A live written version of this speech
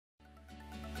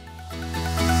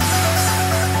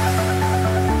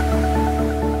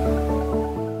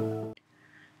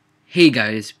Hey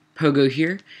guys, Pogo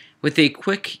here with a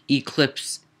quick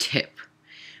Eclipse tip.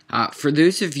 For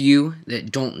those of you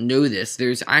that don't know this,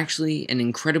 there's actually an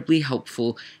incredibly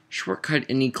helpful shortcut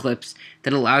in Eclipse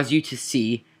that allows you to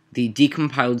see the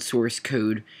decompiled source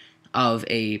code of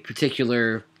a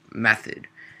particular method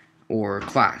or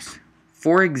class.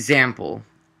 For example,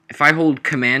 if I hold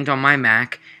Command on my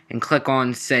Mac and click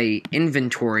on, say,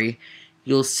 Inventory,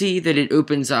 you'll see that it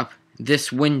opens up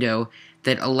this window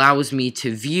that allows me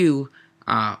to view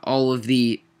all of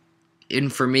the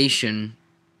information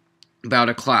about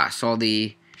a class, all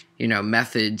the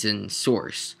methods and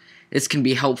source. This can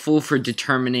be helpful for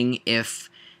determining if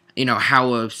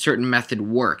how a certain method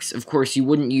works. Of course, you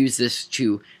wouldn't use this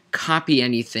to copy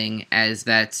anything, as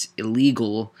that's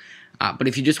illegal. But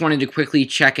if you just wanted to quickly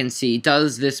check and see,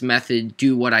 does this method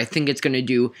do what I think it's going to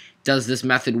do? Does this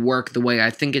method work the way I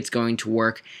think it's going to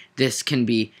work? This can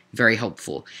be very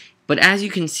helpful. But as you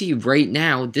can see right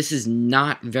now, this is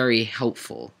not very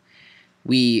helpful.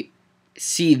 We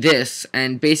see this,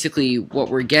 and basically what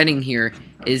we're getting here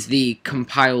is the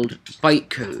compiled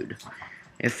bytecode.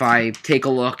 If I take a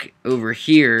look over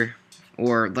here,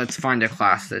 or let's find a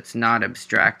class that's not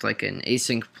abstract, like an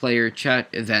async player chat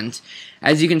event,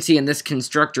 as you can see in this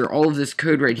constructor, all of this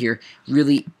code right here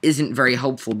really isn't very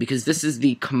helpful, because this is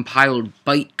the compiled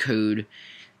bytecode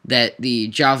that the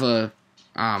Java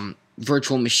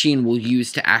virtual machine will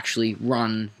use to actually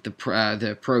run the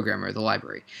program or the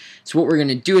library. So what we're going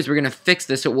to do is we're going to fix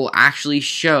this so it will actually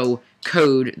show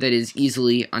code that is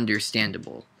easily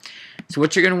understandable. So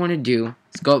what you're going to want to do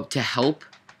is go up to Help,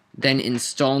 then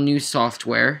Install New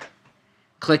Software,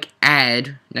 click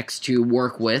Add next to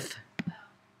Work With.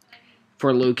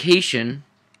 For location,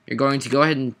 you're going to go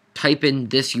ahead and type in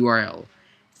this URL,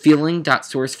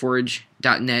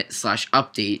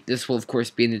 feeling.sourceforge.net/update. This will of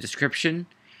course be in the description,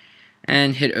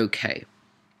 and hit OK.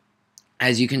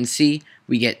 As you can see,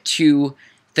 we get two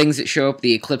things that show up,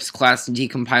 the Eclipse class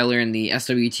decompiler and the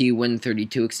SWT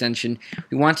Win32 extension.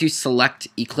 We want to select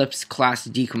Eclipse class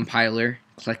decompiler,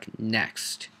 click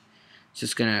Next. It's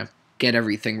just going to get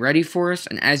everything ready for us,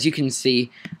 and as you can see,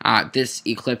 this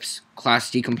Eclipse class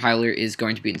decompiler is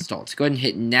going to be installed. So go ahead and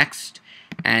hit Next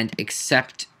and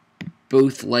accept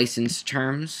both license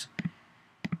terms,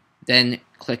 then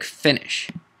click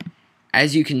Finish.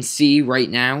 As you can see right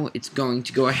now, it's going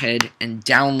to go ahead and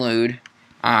download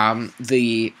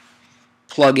the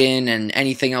plugin and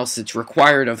anything else that's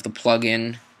required of the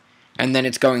plugin, and then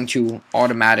it's going to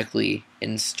automatically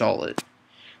install it.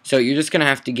 So you're just going to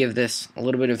have to give this a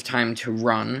little bit of time to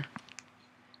run,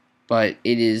 but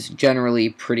it is generally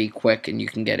pretty quick and you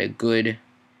can get a good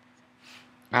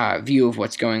view of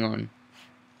what's going on.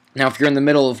 Now if you're in the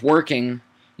middle of working,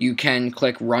 you can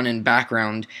click Run in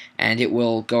Background, and it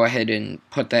will go ahead and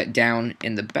put that down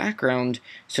in the background.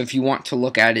 So if you want to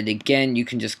look at it again, you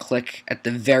can just click at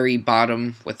the very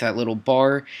bottom with that little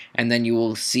bar, and then you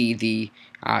will see the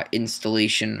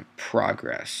installation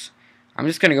progress. I'm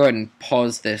just going to go ahead and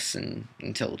pause this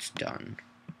until it's done.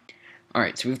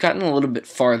 Alright, so we've gotten a little bit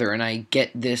farther, and I get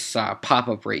this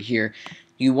pop-up right here.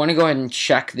 You want to go ahead and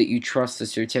check that you trust the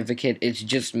certificate. It's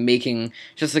just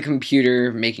the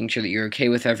computer making sure that you're okay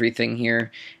with everything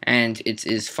here, and it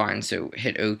is fine, so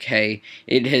hit OK.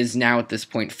 It has now at this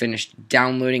point finished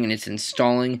downloading and it's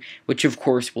installing, which of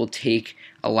course will take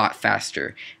a lot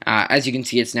faster. As you can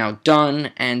see, it's now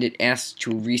done, and it asks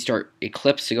to restart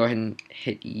Eclipse, so go ahead and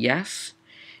hit yes.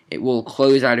 It will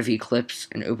close out of Eclipse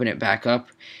and open it back up.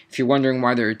 If you're wondering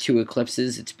why there are two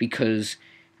Eclipses, it's because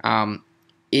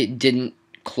it didn't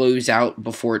close out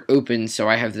before it opened, so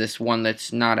I have this one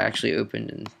that's not actually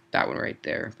opened and that one right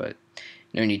there, but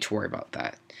no need to worry about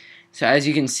that. So as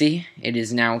you can see, it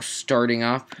is now starting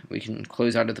up. We can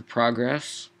close out of the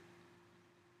progress,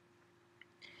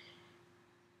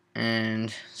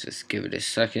 and let's just give it a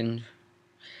second.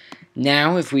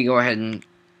 Now if we go ahead and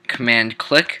command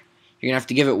click, you're gonna have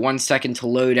to give it 1 second to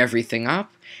load everything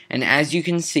up, and as you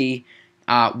can see,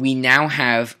 we now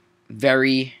have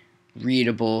very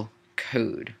readable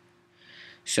code.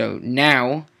 So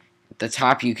now at the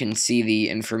top you can see the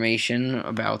information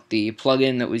about the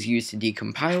plugin that was used to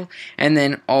decompile, and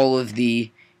then all of the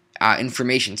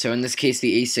information. So in this case,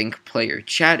 the async player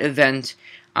chat event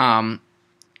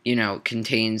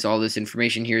contains all this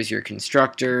information. Here's your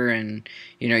constructor and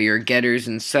your getters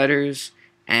and setters,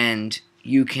 and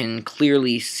you can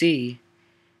clearly see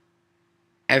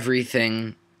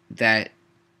everything that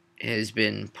has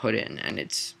been put in, and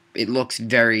it looks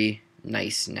very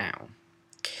nice now.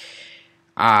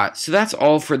 So that's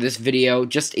all for this video.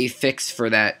 Just a fix for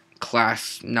that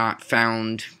class not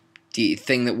found the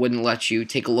thing that wouldn't let you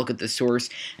take a look at the source.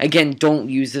 Again, don't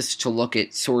use this to look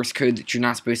at source code that you're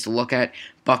not supposed to look at.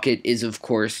 Bucket is, of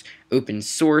course, open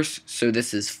source, so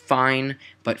this is fine,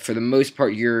 but for the most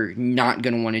part, you're not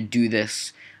going to want to do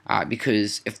this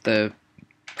because if the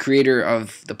creator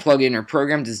of the plugin or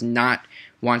program does not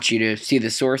want you to see the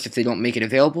source, if they don't make it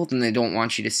available, then they don't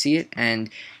want you to see it, and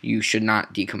you should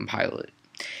not decompile it.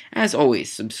 As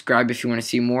always, subscribe if you want to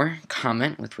see more,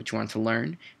 comment with what you want to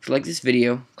learn. If you like this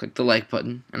video, click the like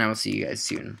button, and I will see you guys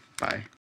soon. Bye.